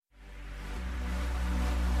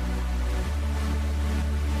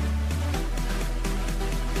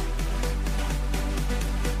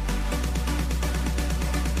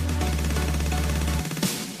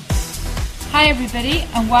Hi everybody,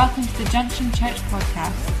 and welcome to the Junction Church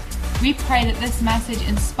podcast. We pray that this message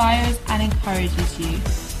inspires and encourages you.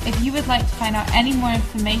 If you would like to find out any more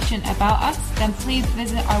information about us, then please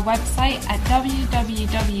visit our website at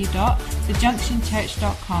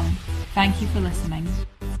www.thejunctionchurch.com. Thank you for listening.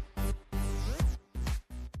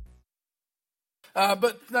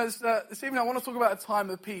 This evening I want to talk about a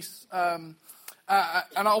time of peace, and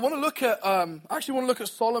I want to look at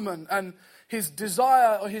Solomon and his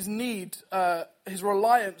desire or his need, his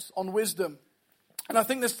reliance on wisdom. And I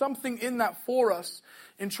think there's something in that for us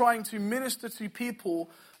in trying to minister to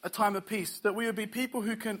people a time of peace. That we would be people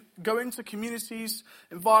who can go into communities,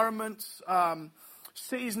 environments,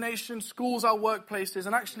 cities, nations, schools, our workplaces,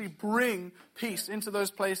 and actually bring peace into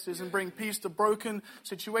those places and bring peace to broken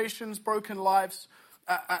situations, broken lives,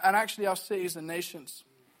 and actually our cities and nations.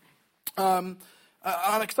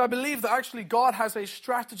 Because I believe that actually God has a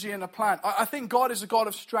strategy and a plan. I think God is a God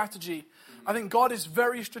of strategy. I think God is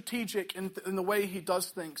very strategic in the way he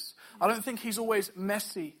does things. I don't think he's always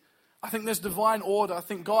messy. I think there's divine order. I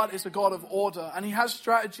think God is a God of order. And he has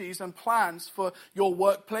strategies and plans for your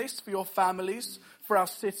workplace, for your families, for our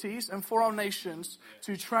cities, and for our nations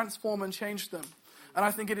to transform and change them. And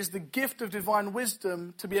I think it is the gift of divine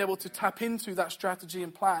wisdom to be able to tap into that strategy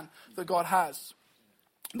and plan that God has.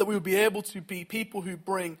 That we will be able to be people who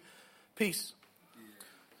bring peace.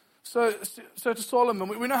 So to Solomon,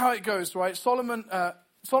 we know how it goes, right?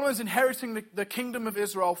 Solomon's inheriting the kingdom of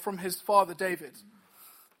Israel from his father David.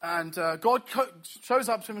 And God shows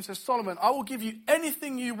up to him and says, Solomon, I will give you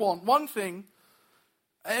anything you want, one thing,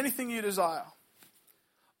 anything you desire.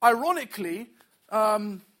 Ironically,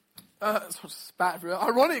 Solomon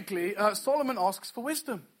asks for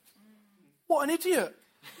wisdom. What an idiot.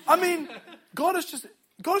 I mean, God has just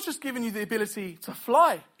given you the ability to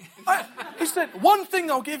fly. He said, one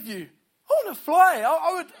thing I'll give you. I want to fly.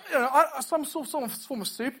 I would, some form of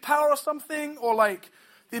superpower or something, or like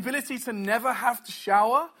the ability to never have to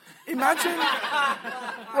shower. Imagine,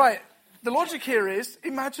 right, the logic here is,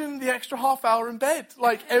 imagine the extra half hour in bed,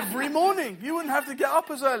 like every morning. You wouldn't have to get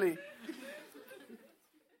up as early.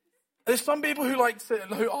 There's some people who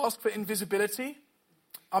ask for invisibility.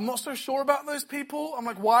 I'm not so sure about those people. I'm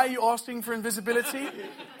like, why are you asking for invisibility?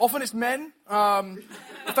 Often it's men.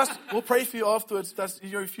 We'll pray for you afterwards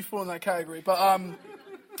if you fall in that category. But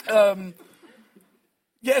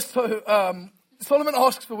Solomon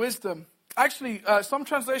asks for wisdom. Actually, some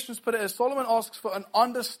translations put it as Solomon asks for an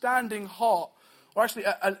understanding heart, or actually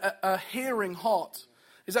a hearing heart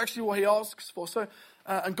is actually what he asks for. So,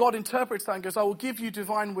 and God interprets that and goes, I will give you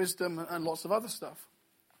divine wisdom and lots of other stuff.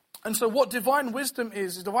 And so what divine wisdom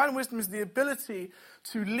is the ability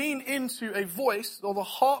to lean into a voice or the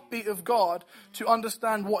heartbeat of God to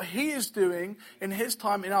understand what he is doing in his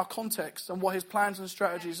time, in our context, and what his plans and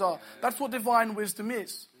strategies are. That's what divine wisdom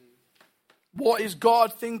is. What is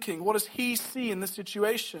God thinking? What does he see in the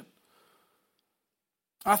situation?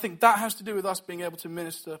 I think that has to do with us being able to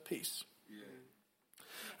minister peace. Yeah.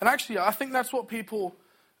 And actually, I think that's what people...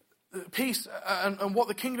 peace and what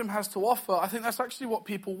the kingdom has to offer, I think that's actually what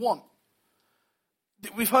people want.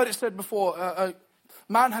 We've heard it said before,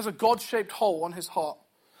 man has a God-shaped hole on his heart.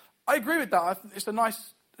 I agree with that.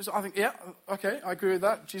 I agree with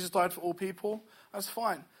that. Jesus died for all people. That's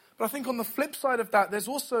fine. But I think on the flip side of that, there's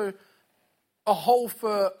also a hole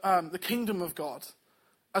for the kingdom of God,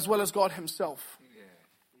 as well as God himself.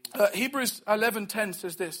 Hebrews 11:10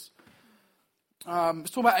 says this.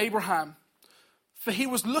 It's talking about Abraham. For he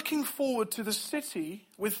was looking forward to the city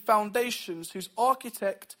with foundations, whose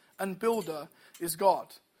architect and builder is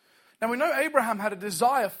God. Now we know Abraham had a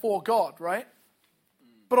desire for God, right?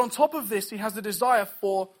 But on top of this, he has a desire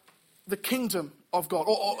for the kingdom of God.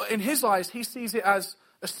 Or in his eyes, he sees it as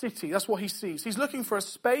a city. That's what he sees. He's looking for a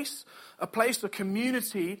space, a place, a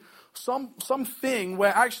community, something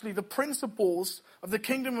where actually the principles of the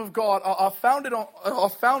kingdom of God are found.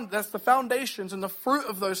 That's the foundations, and the fruit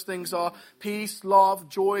of those things are peace, love,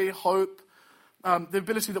 joy, hope, the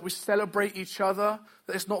ability that we celebrate each other,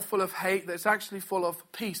 that it's not full of hate, that it's actually full of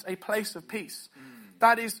peace, a place of peace.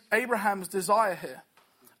 That is Abraham's desire here.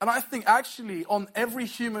 And I think actually on every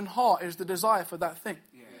human heart is the desire for that thing.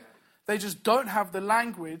 Yeah. They just don't have the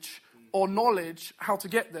language or knowledge how to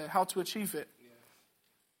get there, how to achieve it. Yeah.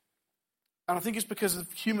 And I think it's because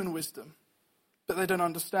of human wisdom that they don't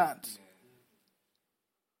understand. Yeah.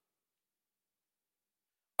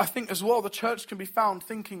 I think as well the church can be found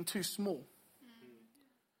thinking too small.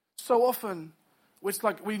 So often it's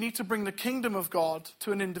like we need to bring the kingdom of God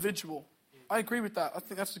to an individual. I agree with that. I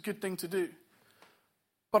think that's a good thing to do.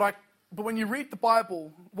 But when you read the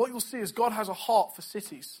Bible, what you'll see is God has a heart for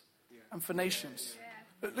cities and for nations.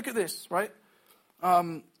 Look at this, right?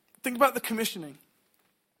 Think about the commissioning.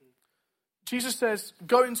 Jesus says,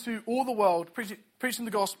 go into all the world, preaching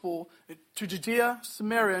the gospel to Judea,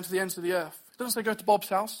 Samaria, and to the ends of the earth. It doesn't say go to Bob's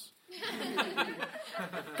house.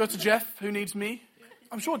 Go to Jeff, who needs me.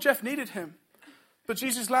 I'm sure Jeff needed him. But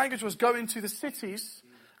Jesus' language was go into the cities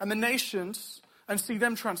and the nations and see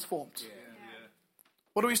them transformed. Yeah.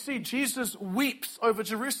 What do we see? Jesus weeps over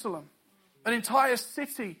Jerusalem. An entire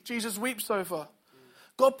city Jesus weeps over.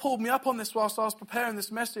 God pulled me up on this whilst I was preparing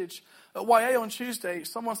this message. At YA on Tuesday,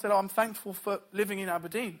 someone said, I'm thankful for living in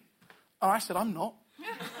Aberdeen. And I said, I'm not.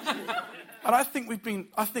 And I think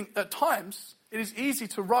at times it is easy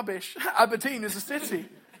to rubbish Aberdeen as a city.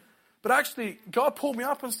 But actually, God pulled me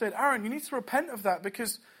up and said, Aaron, you need to repent of that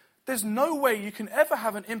because there's no way you can ever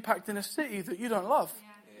have an impact in a city that you don't love.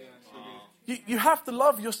 You have to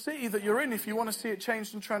love your city that you're in if you want to see it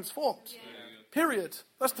changed and transformed. Period.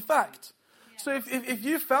 That's the fact. So if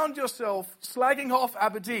you found yourself slagging off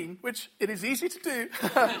Aberdeen, which it is easy to do,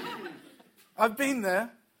 I've been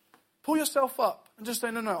there, pull yourself up and just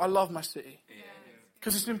say, no, I love my city.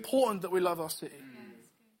 Because it's important that we love our city.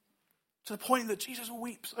 To the point that Jesus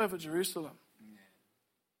weeps over Jerusalem.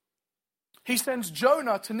 He sends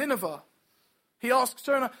Jonah to Nineveh. He asks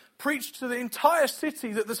Jonah, preach to the entire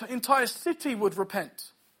city, that the entire city would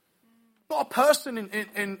repent. Not a person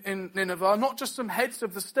in Nineveh, not just some heads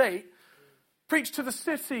of the state. Preach to the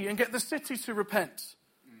city and get the city to repent.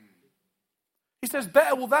 He says,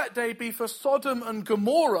 better will that day be for Sodom and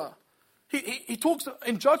Gomorrah. He talks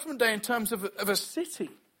in Judgment Day in terms of a city.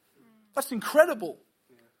 That's incredible.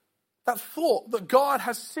 That thought that God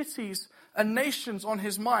has cities and nations on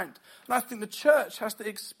his mind. And I think the church has to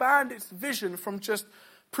expand its vision from just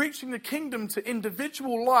preaching the kingdom to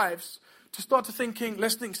individual lives to start to thinking,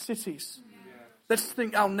 let's think cities. Let's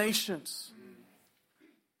think our nations.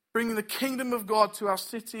 Bringing the kingdom of God to our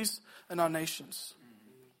cities and our nations.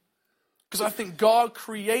 Because I think God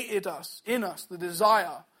created us, in us, the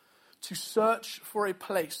desire to search for a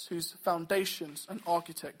place whose foundations and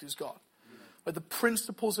architect is God. Where the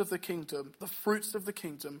principles of the kingdom, the fruits of the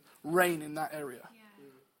kingdom, reign in that area.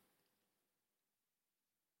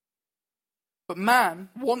 But man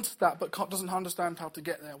wants that, but doesn't understand how to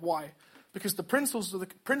get there. Why? Because the principles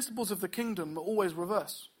of the kingdom are always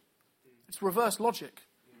reverse. It's reverse logic.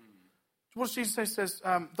 What does Jesus say? He says,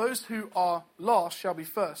 those who are last shall be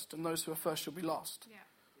first, and those who are first shall be last. Yeah.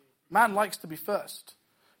 Man likes to be first.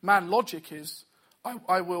 Man logic is, I've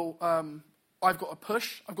got to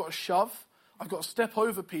push, I've got to shove, I've got to step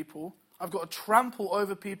over people, I've got to trample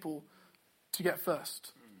over people to get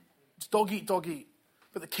first. It's dog eat, dog eat.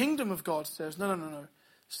 But the kingdom of God says, no.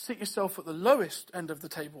 Sit yourself at the lowest end of the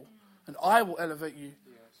table, and I will elevate you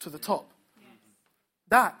to the top.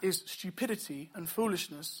 That is stupidity and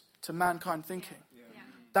foolishness to mankind thinking.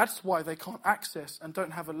 That's why they can't access and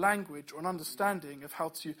don't have a language or an understanding of how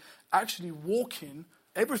to actually walk in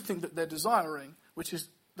everything that they're desiring, which is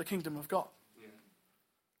the kingdom of God.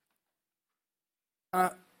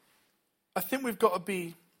 I think we've got to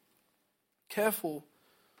be careful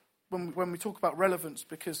when we talk about relevance,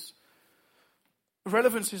 because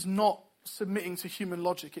relevance is not submitting to human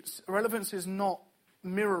logic. Relevance is not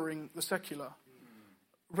mirroring the secular.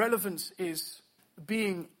 Relevance is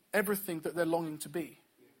being everything that they're longing to be.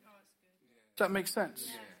 Does that make sense?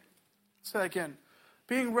 Yeah. Say that again.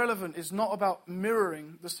 Being relevant is not about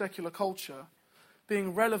mirroring the secular culture.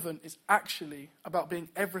 Being relevant is actually about being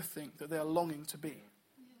everything that they are longing to be.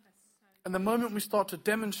 And the moment we start to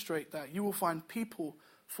demonstrate that, you will find people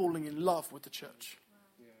falling in love with the church.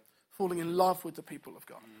 Falling in love with the people of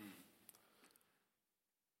God.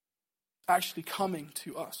 Actually coming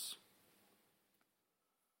to us.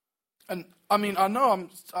 And I mean, I know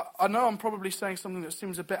I'm probably saying something that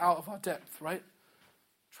seems a bit out of our depth, right?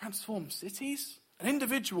 Transform cities? An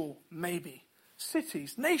individual, maybe.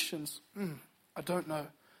 Cities, nations, I don't know.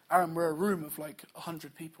 Aaron, we're a room of like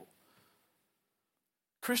 100 people.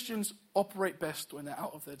 Christians operate best when they're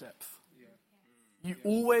out of their depth.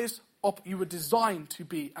 You were designed to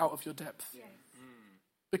be out of your depth.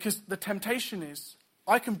 Because the temptation is,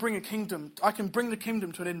 I can bring the kingdom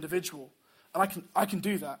to an individual, and I can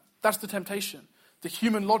do that. That's the temptation. The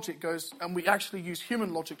human logic goes, and we actually use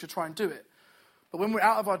human logic to try and do it. But when we're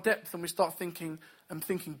out of our depth and we start thinking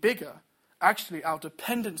bigger, actually our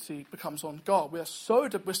dependency becomes on God. We're so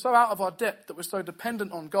out of our depth that we're so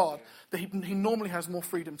dependent on God that he normally has more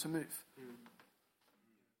freedom to move.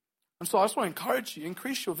 And so I just want to encourage you,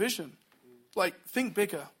 increase your vision. Like, think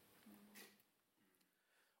bigger.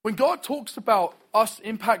 When God talks about us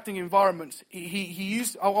impacting environments,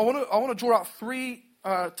 I want to draw out three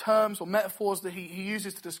terms or metaphors that he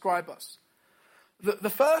uses to describe us. The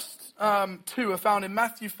first two are found in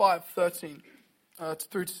Matthew 5:13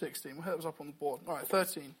 through to 16. We'll hit those up on the board. All right,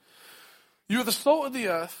 13. You are the salt of the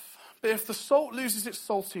earth, but if the salt loses its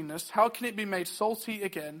saltiness, how can it be made salty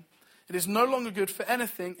again? It is no longer good for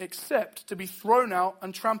anything except to be thrown out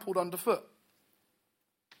and trampled underfoot.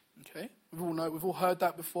 Okay, we've all heard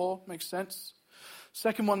that before. Makes sense.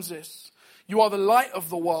 Second one's this. You are the light of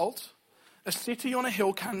the world. A city on a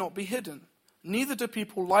hill cannot be hidden. Neither do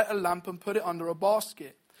people light a lamp and put it under a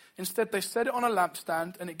basket. Instead, they set it on a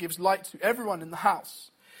lampstand and it gives light to everyone in the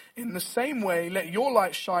house. In the same way, let your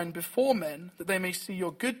light shine before men, that they may see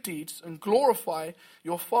your good deeds and glorify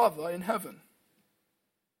your Father in heaven.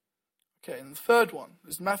 Okay, and the third one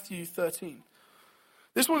is Matthew 13.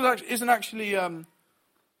 This one isn't actually,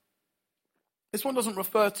 this one doesn't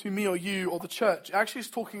refer to me or you or the church. It actually is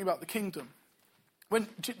talking about the kingdom. When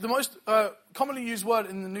the most commonly used word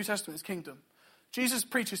in the New Testament is kingdom. Jesus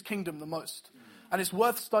preaches kingdom the most, and it's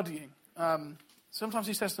worth studying. Sometimes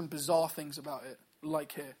he says some bizarre things about it,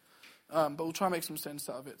 like here. But we'll try and make some sense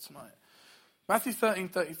out of it tonight. Matthew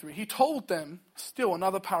 13:33. He told them still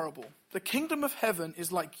another parable. The kingdom of heaven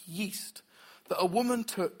is like yeast that a woman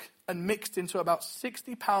took and mixed into about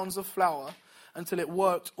 60 pounds of flour until it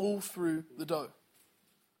worked all through the dough.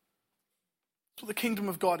 That's what the kingdom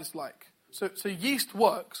of God is like. So yeast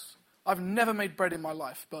works. I've never made bread in my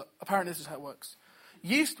life, but apparently this is how it works.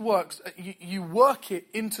 Yeast works, you work it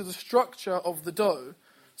into the structure of the dough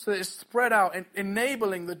so that it's spread out and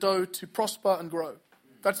enabling the dough to prosper and grow.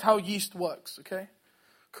 That's how yeast works, okay?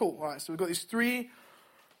 Cool, all right, so we've got these three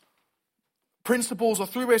principles or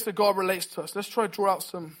three ways that God relates to us. Let's try to draw out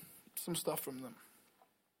some stuff from them.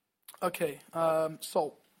 Okay,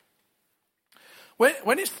 salt.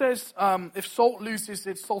 When it says if salt loses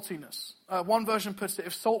its saltiness, one version puts it,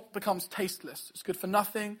 if salt becomes tasteless, it's good for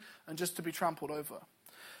nothing and just to be trampled over.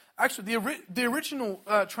 Actually, the original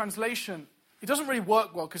translation, it doesn't really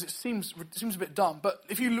work well because it seems a bit dumb. But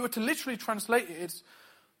if you were to literally translate it, it's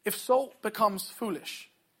if salt becomes foolish.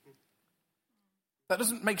 That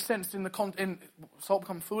doesn't make sense in salt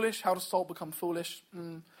become foolish. How does salt become foolish?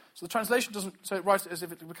 So the translation doesn't, so it writes it as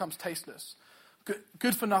if it becomes tasteless.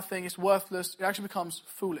 Good for nothing, it's worthless, it actually becomes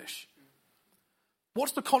foolish.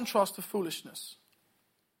 What's the contrast to foolishness?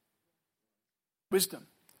 Wisdom.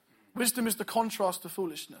 Wisdom is the contrast to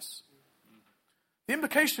foolishness. The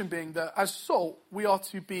implication being that as salt, we are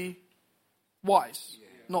to be wise,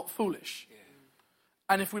 not foolish.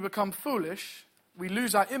 And if we become foolish, we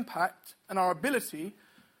lose our impact and our ability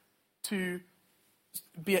to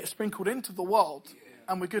be sprinkled into the world,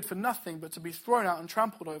 and we're good for nothing but to be thrown out and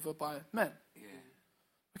trampled over by men.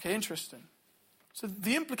 Okay, interesting. So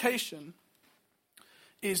the implication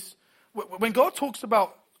is when God talks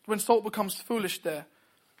about when salt becomes foolish there,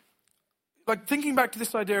 like thinking back to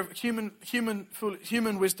this idea of human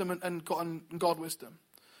wisdom and God wisdom.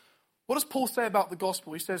 What does Paul say about the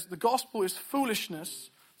gospel? He says the gospel is foolishness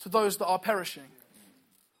to those that are perishing.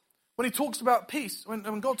 When he talks about peace, when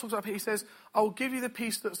God talks about peace, he says, I will give you the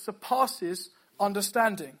peace that surpasses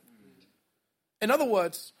understanding. In other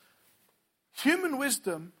words, human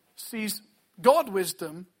wisdom sees God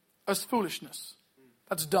wisdom as foolishness.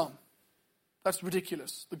 That's dumb. That's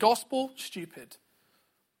ridiculous. The gospel, stupid.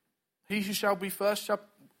 He who shall be first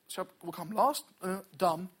will come last.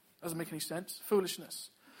 Dumb. Doesn't make any sense. Foolishness.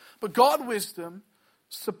 But God wisdom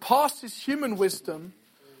surpasses human wisdom.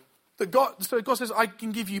 So God says, I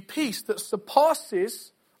can give you peace that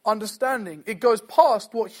surpasses understanding. It goes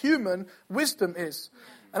past what human wisdom is.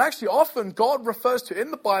 And actually, often God refers to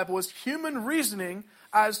in the Bible as human reasoning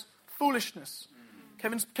as foolishness.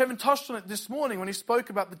 Kevin touched on it this morning when he spoke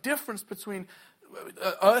about the difference between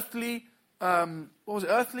earthly,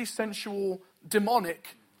 sensual,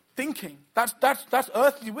 demonic thinking. That's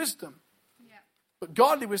earthly wisdom. Yeah. But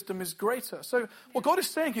godly wisdom is greater. So what God is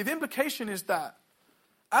saying here, the implication is that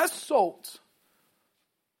as salt,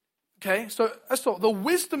 the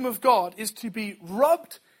wisdom of God is to be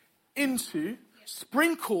rubbed into,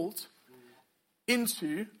 sprinkled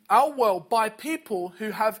into our world by people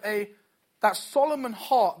who have that Solomon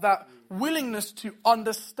heart, that willingness to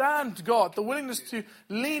understand God, the willingness to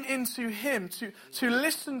lean into Him, to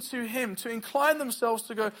listen to Him, to incline themselves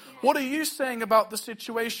to go, what are you saying about the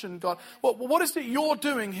situation, God? What is it you're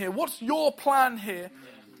doing here? What's your plan here?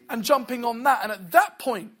 And jumping on that. And at that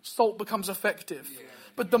point, salt becomes effective.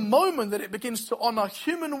 But the moment that it begins to honor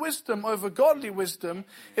human wisdom over godly wisdom,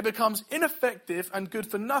 it becomes ineffective and good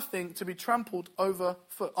for nothing to be trampled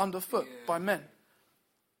underfoot by men.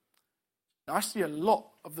 Now, I see a lot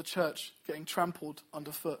of the church getting trampled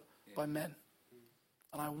underfoot by men.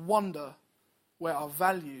 And I wonder where our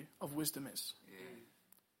value of wisdom is.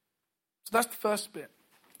 that's the first bit.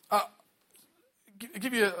 I'll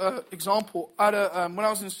give you an example. When I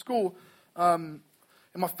was in school, in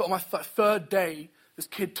my third day, this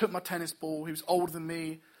kid took my tennis ball. He was older than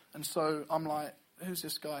me. And so I'm like, who's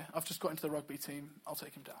this guy? I've just got into the rugby team. I'll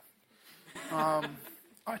take him down.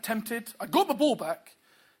 I attempted. I got the ball back.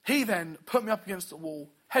 He then put me up against the wall,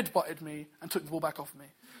 headbutted me, and took the ball back off me.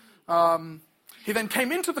 He then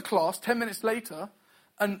came into the class 10 minutes later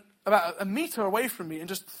and about a metre away from me and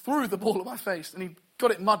just threw the ball at my face. And he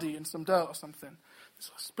got it muddy in some dirt or something.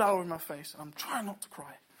 So I splat all over my face. And I'm trying not to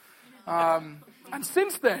cry. And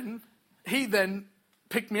since then, he then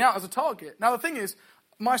picked me out as a target. Now, the thing is,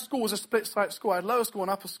 my school was a split-site school. I had lower school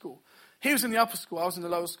and upper school. He was in the upper school. I was in the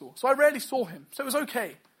lower school. So I rarely saw him. So it was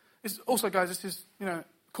okay. Also, guys, this is,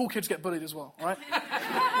 cool kids get bullied as well, all right?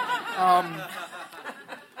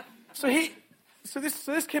 So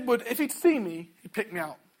this kid would, if he'd see me, he'd pick me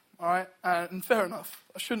out, all right? And fair enough.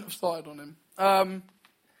 I shouldn't have started on him. And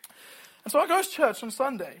so I go to church on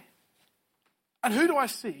Sunday. And who do I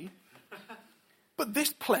see but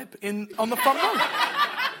this pleb on the front row?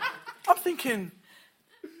 I'm thinking,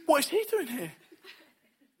 what is he doing here?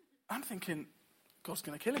 I'm thinking, God's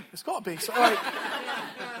going to kill him. It's got to be. So,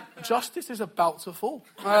 justice is about to fall.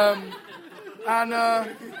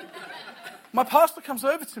 My pastor comes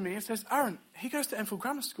over to me and says, Aaron, he goes to Enfield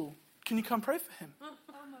Grammar School. Can you come pray for him?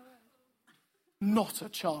 Not a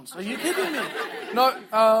chance. Are you kidding me?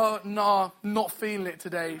 No, not feeling it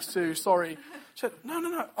today, Sue. Sorry. She said,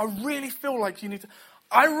 no. I really feel like you need to.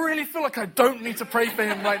 I really feel like I don't need to pray for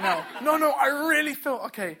him right now. No, I really feel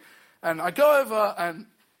okay. And I go over and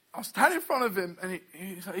I stand in front of him, and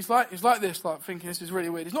he's like this, like thinking this is really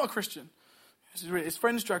weird. He's not a Christian. This is weird. His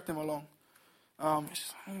friends dragged him along. And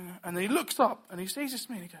then he looks up and he sees it's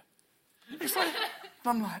me, and he goes, he's like, and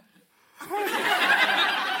I'm like,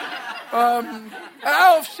 and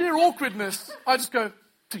out of sheer awkwardness, I just go,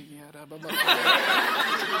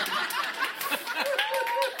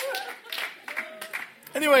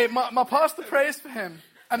 anyway, my pastor prays for him,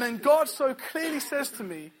 and then God so clearly says to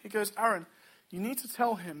me, he goes, Aaron, you need to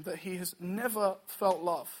tell him that he has never felt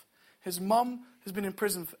love. His mum has been in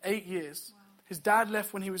prison for 8 years. Wow. His dad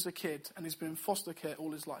left when he was a kid, and he's been in foster care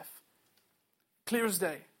all his life. Clear as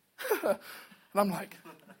day. And I'm like,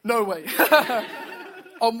 no way.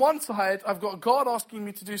 On one side, I've got God asking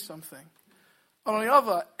me to do something. And on the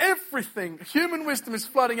other, everything, human wisdom is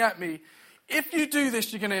flooding at me. If you do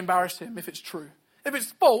this, you're going to embarrass him if it's true. If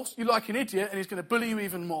it's false, you look like an idiot, and he's going to bully you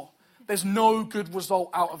even more. There's no good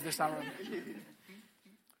result out of this, Aaron.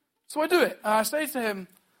 So I do it. And I say to him,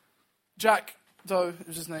 Jack Doe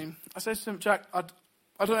is his name. I say to him, Jack, I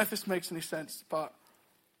don't know if this makes any sense, but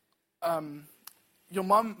your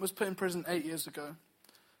mum was put in prison 8 years ago,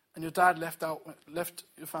 and your dad left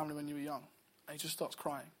your family when you were young. And he just starts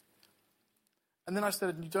crying. And then I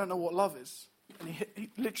said, you don't know what love is. And he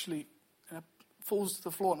literally falls to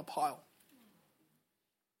the floor in a pile.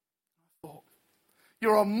 I thought,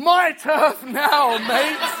 you're on my turf now,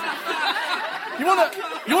 mate. You want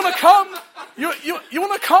to come? You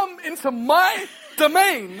want to come into my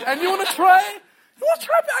domain, and you want to try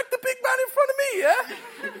act the big man in front of me, yeah?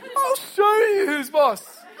 I'll show you who's boss.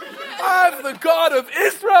 I have the God of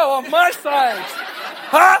Israel on my side.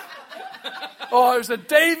 Huh? Oh, it was a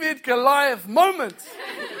David Goliath moment.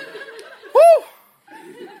 Woo!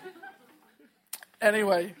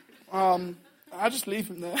 Anyway, I just leave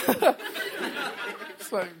him there.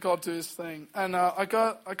 Just let God do his thing. And I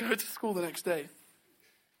go to school the next day.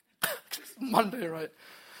 It's Monday, right?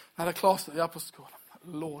 I had a class at the upper school. I'm like,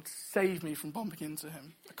 Lord, save me from bumping into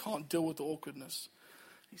him. I can't deal with the awkwardness.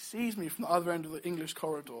 He sees me from the other end of the English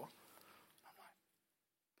corridor. I'm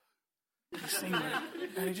like, he's seen me.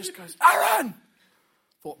 And he just goes, Aaron! I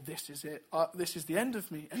thought, this is it. This is the end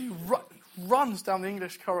of me. And he runs down the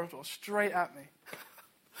English corridor straight at me.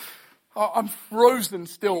 I'm frozen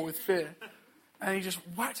still with fear. And he just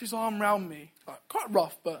whacked his arm around me. Like, quite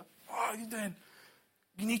rough, but what are you doing?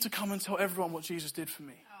 You need to come and tell everyone what Jesus did for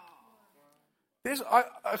me. I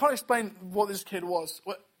can't explain what this kid was.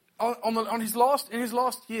 In his last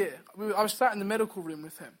year, I was sat in the medical room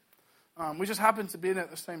with him. We just happened to be in it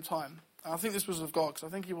at the same time. And I think this was of God, because I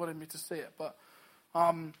think he wanted me to see it. But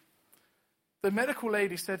the medical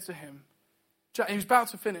lady said to him, Jack, he was about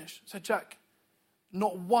to finish, said, Jack,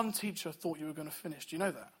 not one teacher thought you were going to finish. Do you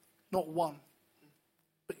know that? Not one.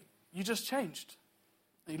 But you just changed.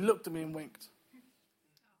 And he looked at me and winked.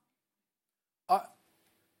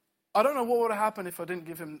 I don't know what would have happened if I didn't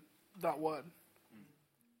give him that word.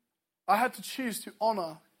 I had to choose to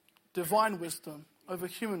honor divine wisdom over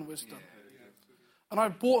human wisdom. And I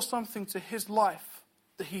brought something to his life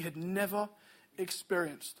that he had never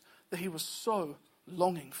experienced. that he was so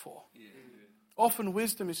longing for. Yeah. Often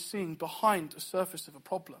wisdom is seen behind the surface of a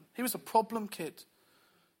problem. He was a problem kid.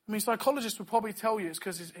 I mean, psychologists would probably tell you it's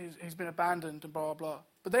because he's been abandoned and blah, blah, blah.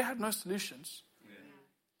 But they had no solutions. Yeah.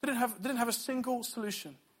 They didn't have a single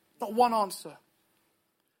solution. Not one answer.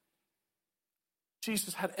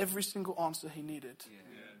 Jesus had every single answer he needed. Yeah.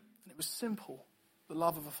 And it was simple. The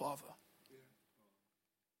love of a father. Yeah.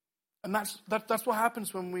 And that's what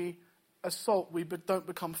happens when we assault. We don't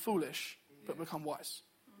become foolish, but become wise.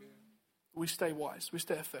 Yeah. We stay wise. We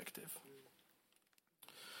stay effective.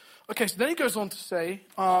 Okay, so then he goes on to say,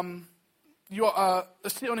 you are a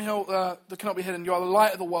city on a hill that cannot be hidden. You are the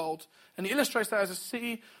light of the world. And he illustrates that as a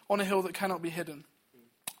city on a hill that cannot be hidden.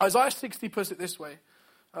 Isaiah 60 puts it this way.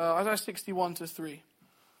 Isaiah 61-3.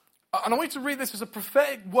 And I want you to read this as a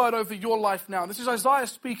prophetic word over your life now. This is Isaiah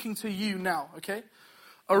speaking to you now, okay?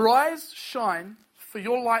 Arise, shine, for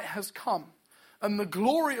your light has come, and the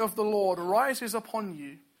glory of the Lord rises upon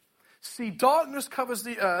you. See, darkness covers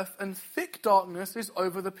the earth, and thick darkness is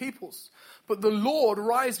over the peoples. But the Lord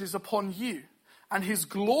rises upon you, and his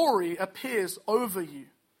glory appears over you.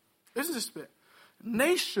 This is this bit.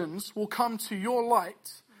 Nations will come to your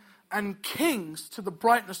light, and kings to the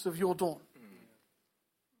brightness of your dawn.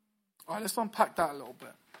 All right, let's unpack that a little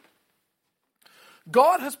bit.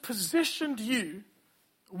 God has positioned you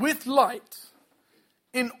with light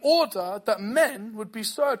in order that men would be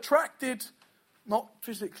so attracted, not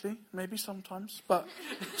physically, maybe sometimes, but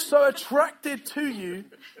so attracted to you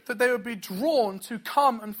that they would be drawn to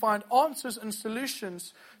come and find answers and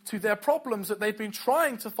solutions to their problems that they've been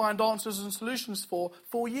trying to find answers and solutions for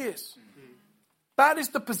years. That is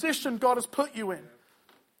the position God has put you in.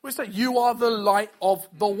 We say, you are the light of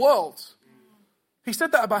the world. He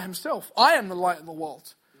said that about himself. I am the light of the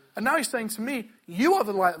world. And now he's saying to me, you are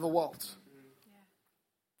the light of the world.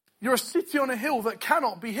 You're a city on a hill that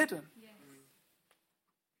cannot be hidden.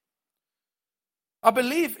 I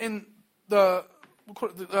believe in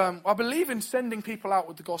I believe in sending people out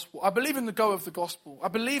with the gospel. I believe in the go of the gospel. I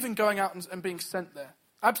believe in going out and being sent there.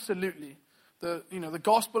 Absolutely. The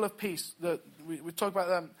gospel of peace. We talk about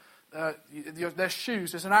them. Their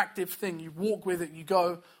shoes is an active thing. You walk with it, you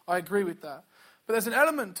go. I agree with that. But there's an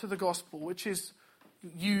element to the gospel, which is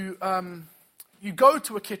you go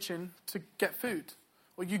to a kitchen to get food.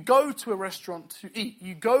 Or you go to a restaurant to eat.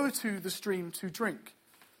 You go to the stream to drink.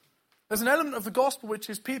 There's an element of the gospel which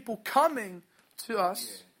is people coming to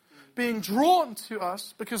us, being drawn to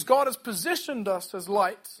us, because God has positioned us as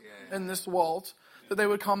light in this world, that they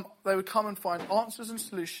would come and find answers and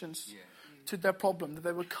solutions to their problem, that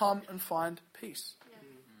they would come and find peace.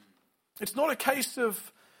 It's not a case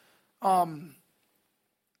of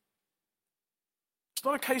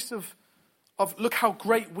look how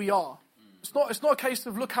great we are. It's not a case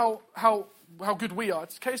of look how good we are.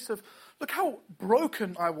 It's a case of look how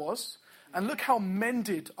broken I was and look how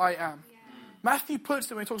mended I am. Matthew puts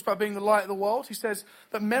it when he talks about being the light of the world. He says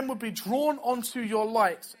that men would be drawn onto your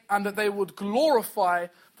light and that they would glorify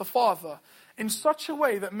the Father in such a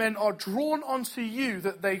way that men are drawn onto you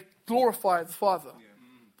that they glorify the Father.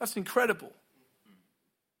 That's incredible.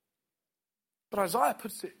 But Isaiah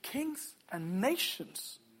puts it, kings and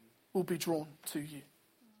nations will be drawn to you.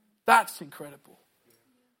 That's incredible.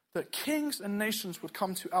 That kings and nations would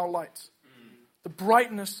come to our light. The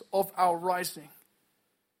brightness of our rising.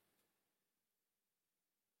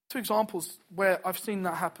 2 examples where I've seen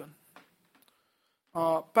that happen.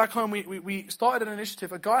 Back home, we started an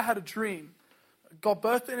initiative. A guy had a dream. God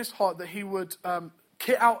birthed it in his heart that he would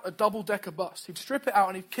kit out a double-decker bus. He'd strip it out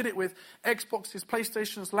and he'd kit it with Xboxes,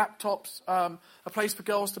 PlayStations, laptops, a place for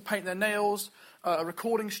girls to paint their nails, a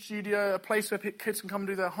recording studio, a place where kids can come and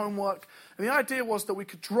do their homework. And the idea was that we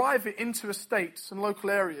could drive it into estates and local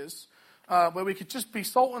areas where we could just be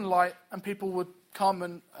salt and light, and people would come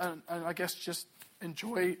and I guess just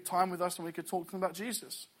enjoy time with us, and we could talk to them about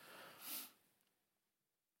Jesus.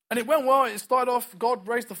 And it went well. It started off, God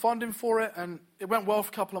raised the funding for it, and it went well for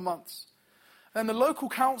a couple of months. And the local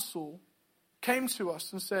council came to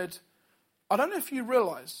us and said, I don't know if you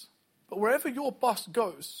realize, but wherever your bus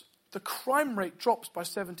goes, the crime rate drops by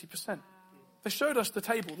 70%. They showed us the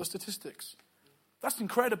table, the statistics. That's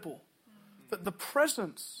incredible. That the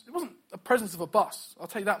presence, it wasn't the presence of a bus, I'll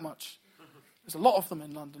tell you that much. There's a lot of them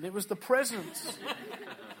in London. It was the presence.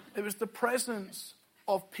 It was the presence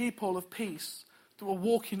of people of peace that were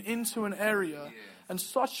walking into an area, and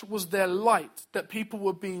such was their light that people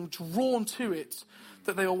were being drawn to it,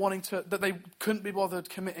 that they were that they couldn't be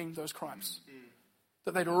bothered committing those crimes.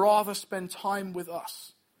 That they'd rather spend time with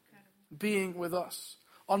us, being with us.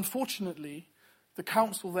 Unfortunately, the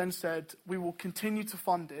council then said, we will continue to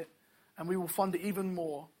fund it, and we will fund it even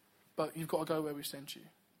more, but you've got to go where we sent you.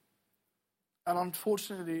 And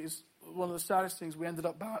unfortunately, it's one of the saddest things. We ended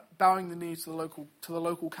up bowing the knee to the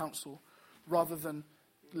local council rather than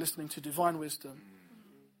listening to divine wisdom.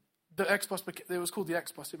 The ex-bus, it was called the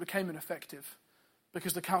ex-bus. It became ineffective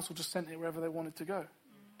because the council just sent it wherever they wanted to go.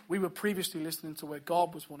 We were previously listening to where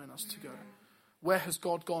God was wanting us to go. Where has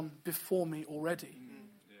God gone before me already?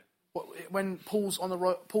 When Paul's on the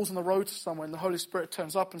road to somewhere and the Holy Spirit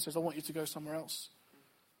turns up and says, I want you to go somewhere else.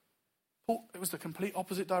 It was the complete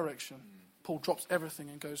opposite direction. Paul drops everything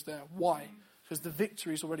and goes there. Why? Because the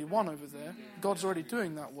victory's already won over there. God's already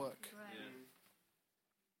doing that work.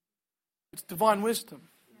 It's divine wisdom.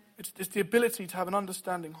 It's the ability to have an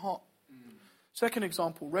understanding heart. Second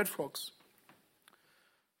example, red frogs.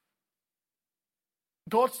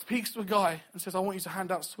 God speaks to a guy and says, I want you to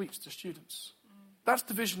hand out sweets to students. That's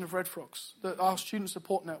the vision of Red Frogs, our student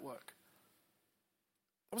support network.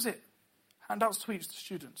 That was it. Hand out sweets to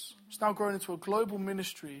students. It's now grown into a global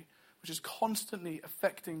ministry which is constantly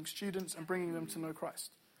affecting students and bringing them to know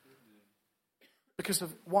Christ. Because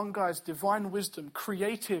of one guy's divine wisdom,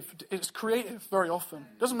 creative. It's creative very often.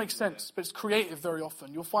 It doesn't make sense, but it's creative very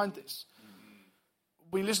often. You'll find this.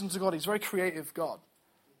 When you listen to God, he's a very creative God.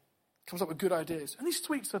 Comes up with good ideas. And these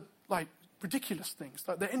sweets are like ridiculous things.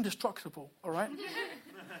 Like they're indestructible, all right?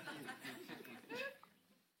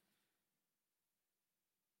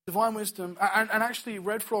 Divine wisdom. And actually,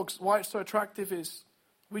 red frogs, why it's so attractive is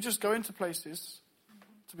we just go into places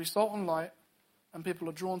to be salt and light, and people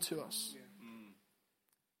are drawn to us.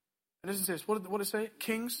 And listen to this. What did it say?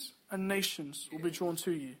 Kings and nations will be drawn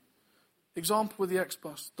to you. Example with the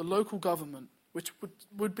ex-bus. The local government, which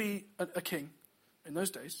would be a king in those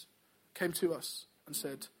days, came to us and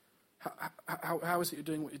said, how is it you're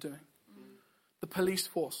doing what you're doing? The police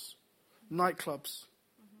force, nightclubs,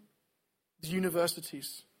 the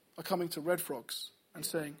universities are coming to Red Frogs and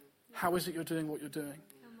saying, how is it you're doing what you're doing?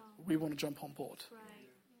 We want to jump on board.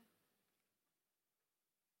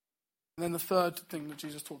 And then the third thing that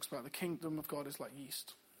Jesus talks about, the kingdom of God is like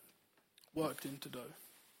yeast, worked into dough.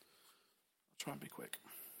 I'll try and be quick.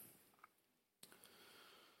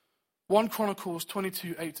 1 Chronicles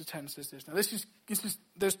 22, 8-10 says this. Now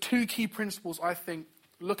there's two key principles, I think,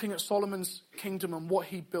 looking at Solomon's kingdom and what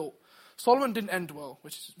he built. Solomon didn't end well,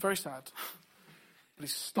 which is very sad. But he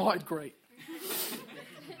started great.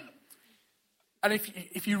 And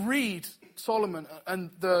if you read Solomon and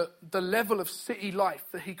the level of city life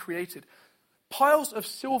that he created, piles of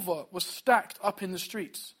silver were stacked up in the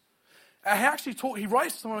streets. And he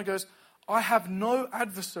writes to someone and goes, I have no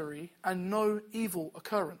adversary and no evil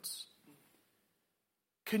occurrence.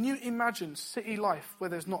 Can you imagine city life where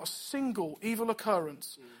there's not a single evil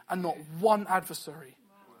occurrence and not one adversary,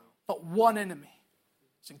 not one enemy?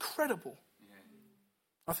 It's incredible.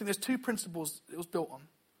 I think there's two principles it was built on.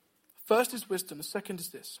 First is wisdom, the second is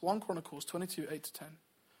this. 1 Chronicles 22, 8-10.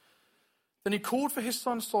 Then he called for his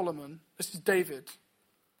son Solomon, this is David,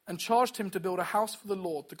 and charged him to build a house for the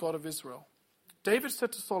Lord, the God of Israel. David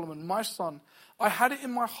said to Solomon, my son, I had it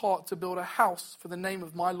in my heart to build a house for the name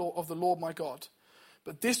of the Lord my God.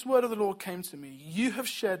 But this word of the Lord came to me. You have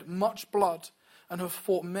shed much blood and have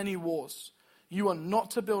fought many wars. You are not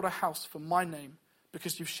to build a house for my name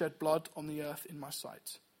because you've shed blood on the earth in my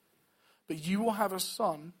sight. But you will have a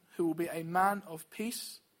son who will be a man of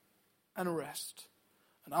peace and rest.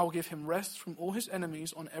 And I will give him rest from all his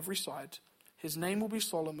enemies on every side. His name will be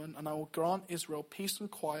Solomon, and I will grant Israel peace and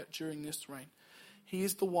quiet during this reign. He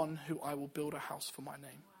is the one who I will build a house for my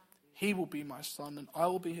name. He will be my son, and I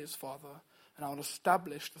will be his father. And I will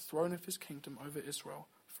establish the throne of his kingdom over Israel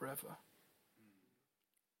forever.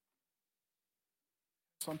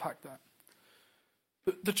 Let's unpack that.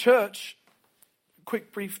 The church,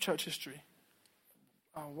 quick brief church history.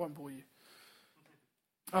 I won't bore you.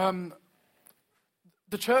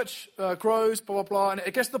 The church grows, blah, blah, blah, and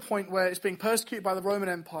it gets to the point where it's being persecuted by the Roman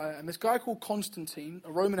Empire. And this guy called Constantine,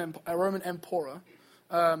 a Roman emperor,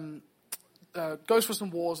 goes for some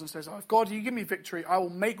wars and says, if God, you give me victory, I will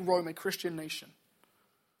make Rome a Christian nation.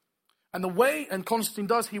 And Constantine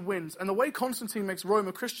does, he wins. And the way Constantine makes Rome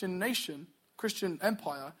a Christian nation, Christian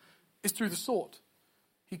empire, is through the sword.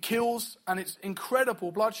 He kills, and it's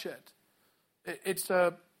incredible bloodshed. It's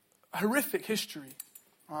a horrific history.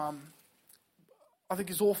 I think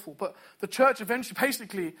it's awful. But the church eventually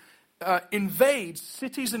basically invades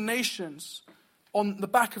cities and nations on the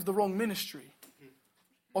back of the wrong ministry.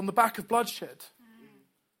 On the back of bloodshed.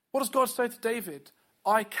 What does God say to David?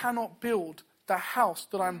 I cannot build the house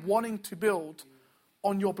that I'm wanting to build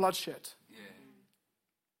on your bloodshed.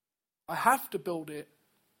 I have to build it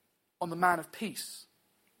on the man of peace,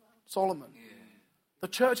 Solomon. The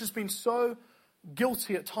church has been so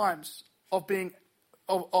guilty at times of being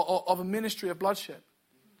of a ministry of bloodshed.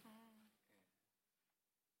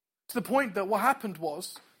 To the point that what happened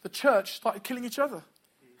was the church started killing each other.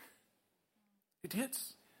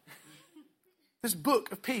 Idiots. This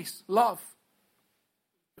book of peace, love.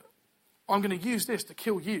 I'm going to use this to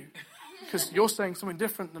kill you because you're saying something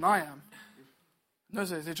different than I am. No,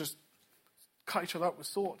 they just cut each other up with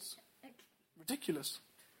swords. Ridiculous.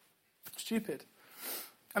 Stupid.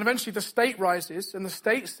 And eventually the state rises and the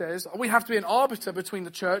state says, we have to be an arbiter between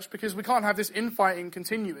the church because we can't have this infighting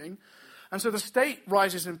continuing. And so the state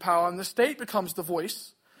rises in power and the state becomes the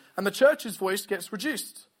voice and the church's voice gets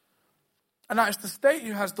reduced. And now it's the state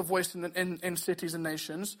who has the voice in cities and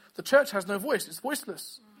nations. The church has no voice. It's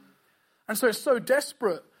voiceless. And so it's so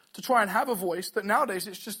desperate to try and have a voice that nowadays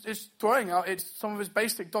it's throwing out some of its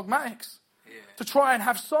basic dogmatics to try and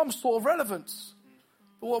have some sort of relevance.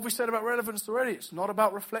 But what have we said about relevance already? It's not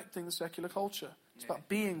about reflecting the secular culture. It's about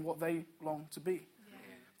being what they long to be.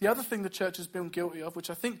 The other thing the church has been guilty of, which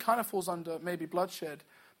I think kind of falls under maybe bloodshed,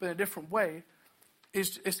 but in a different way,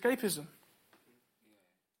 is escapism.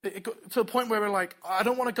 It got to the point where we're like, I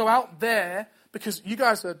don't want to go out there because you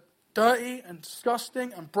guys are dirty and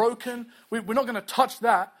disgusting and broken. We're not going to touch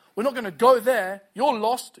that. We're not going to go there. You're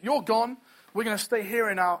lost. You're gone. We're going to stay here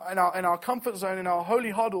in our comfort zone, in our holy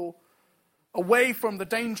huddle, away from the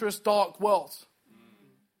dangerous, dark world.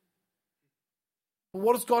 But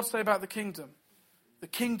what does God say about the kingdom? The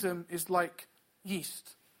kingdom is like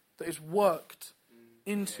yeast that is worked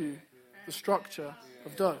into the structure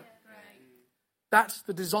of dough. That's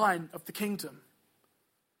the design of the kingdom.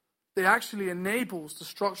 It actually enables the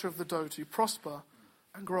structure of the dough to prosper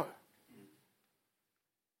and grow.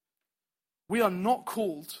 We are not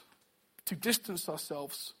called to distance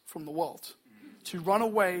ourselves from the world, to run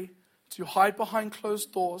away, to hide behind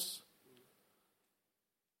closed doors.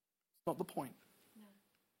 It's not the point.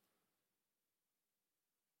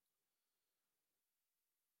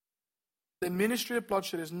 The ministry of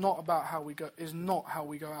bloodshed is not how we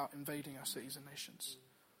go out invading our cities and nations.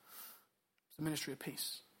 It's the ministry of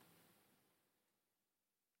peace.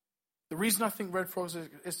 The reason I think Red Frogs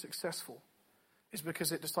is successful is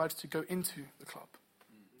because it decides to go into the club.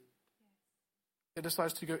 It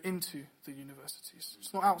decides to go into the universities.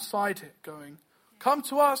 It's not outside it going, come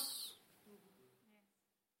to us.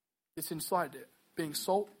 It's inside it, being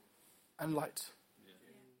salt and light.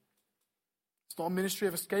 It's not a ministry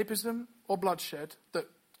of escapism or bloodshed that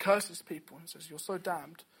curses people and says, you're so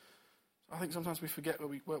damned. I think sometimes we forget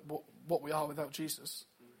what we are without Jesus.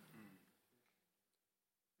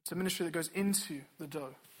 It's a ministry that goes into the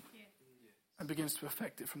dough and begins to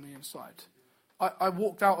affect it from the inside. I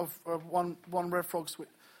walked out of one Red Frogs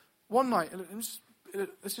one night, and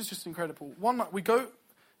this is just incredible. One night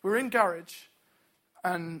we're in garage,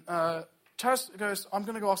 and Chaz goes, I'm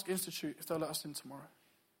going to go ask Institute if they'll let us in tomorrow.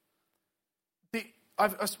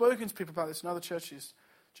 I've spoken to people about this in other churches.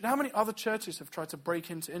 Do you know how many other churches have tried to break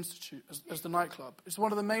into Institute as the nightclub? It's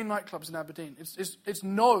one of the main nightclubs in Aberdeen. It's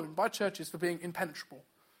known by churches for being impenetrable.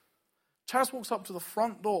 Chaz walks up to the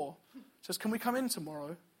front door, says, can we come in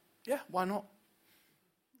tomorrow? Yeah, why not?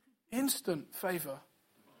 Instant favour.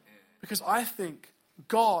 Because I think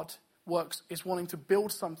God is wanting to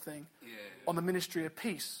build something on the ministry of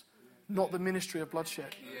peace, not the ministry of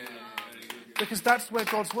bloodshed. Because that's where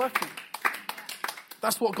God's working.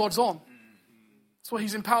 That's what God's on. That's what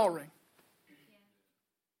he's empowering.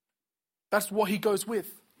 That's what he goes with.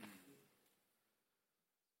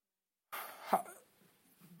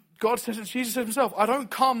 God says, Jesus said himself, I don't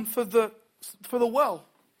come for the well.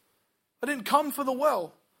 I didn't come for the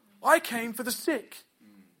well. I came for the sick.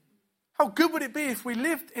 How good would it be if we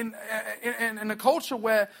lived in a culture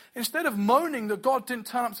where instead of moaning that God didn't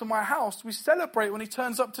turn up to my house, we celebrate when he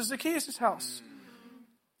turns up to Zacchaeus' house.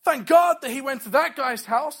 Thank God that he went to that guy's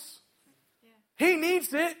house. He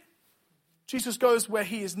needs it. Jesus goes where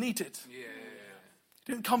he is needed.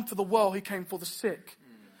 He didn't come for the well, he came for the sick.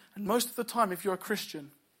 And most of the time, if you're a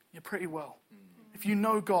Christian, you're pretty well. If you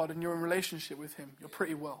know God and you're in relationship with him, you're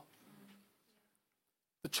pretty well.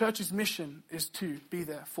 The church's mission is to be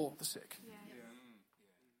there for the sick.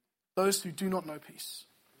 Those who do not know peace,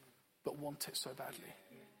 but want it so badly.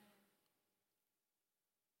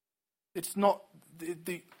 It's not,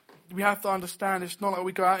 we have to understand, it's not like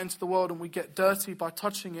we go out into the world and we get dirty by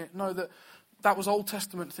touching it. No, that was Old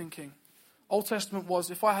Testament thinking. Old Testament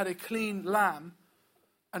was, if I had a clean lamb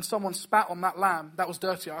and someone spat on that lamb, that was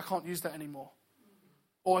dirty, I can't use that anymore.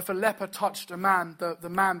 Or if a leper touched a man, the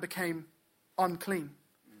man became unclean.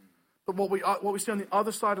 But what we see on the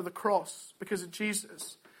other side of the cross, because of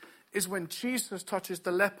Jesus, is when Jesus touches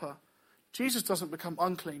the leper, Jesus doesn't become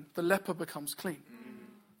unclean. The leper becomes clean.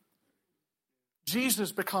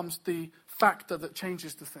 Jesus becomes the factor that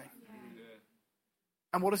changes the thing.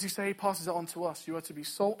 And what does he say? He passes it on to us. You are to be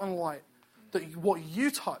salt and light. That what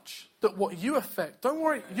you touch, that what you affect, don't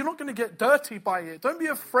worry, you're not going to get dirty by it. Don't be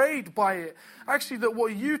afraid by it. Actually, that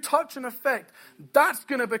what you touch and affect, that's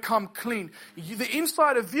going to become clean. The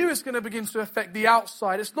inside of you is going to begin to affect the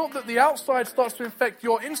outside. It's not that the outside starts to affect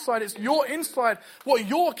your inside. It's your inside, what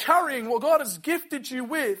you're carrying, what God has gifted you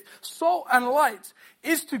with, salt and light,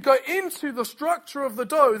 is to go into the structure of the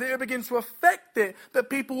dough, that it begins to affect it, that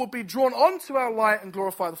people will be drawn onto our light and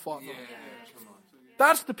glorify the Father. Yeah.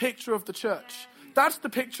 That's the picture of the church. That's the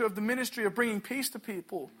picture of the ministry of bringing peace to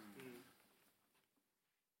people.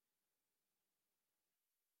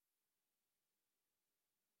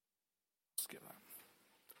 Skip that.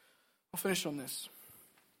 I'll finish on this.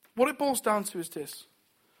 What it boils down to is this.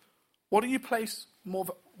 What do you place more...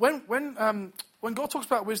 When God talks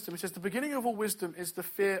about wisdom, he says the beginning of all wisdom is the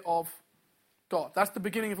fear of God. That's the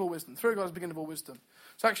beginning of all wisdom. The fear of God is the beginning of all wisdom.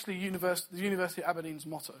 It's actually the University of Aberdeen's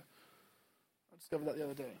motto. I discovered that the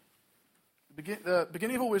other day. The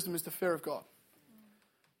beginning of all wisdom is the fear of God.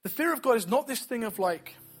 The fear of God is not this thing of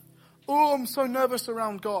like, oh, I'm so nervous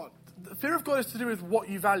around God. The fear of God is to do with what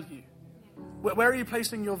you value. Where are you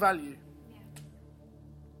placing your value?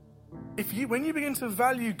 When you begin to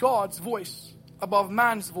value God's voice above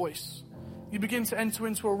man's voice, you begin to enter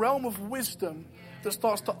into a realm of wisdom that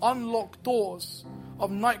starts to unlock doors of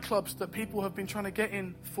nightclubs that people have been trying to get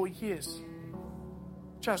in for years.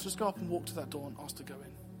 Chaz, just go up and walk to that door and ask to go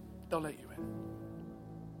in. They'll let you in.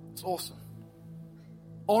 It's awesome.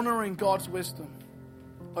 Honoring God's wisdom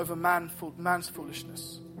over man's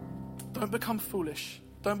foolishness. Don't become foolish.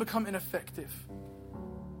 Don't become ineffective.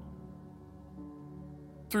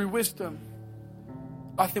 Through wisdom,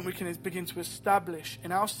 I think we can begin to establish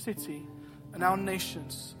in our city and our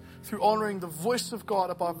nations, through honoring the voice of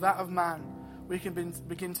God above that of man, we can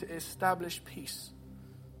begin to establish peace.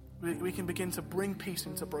 We can begin to bring peace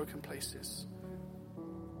into broken places.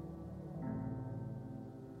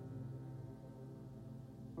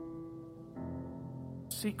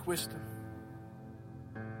 Seek wisdom.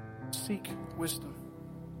 Seek wisdom.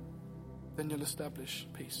 Then you'll establish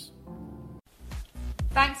peace.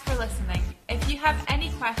 Thanks for listening. If you have any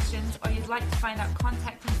questions or you'd like to find out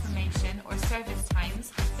contact information or service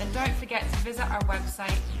times, then don't forget to visit our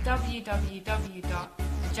website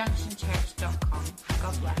www.thejunctionchurch.com.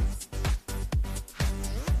 God bless.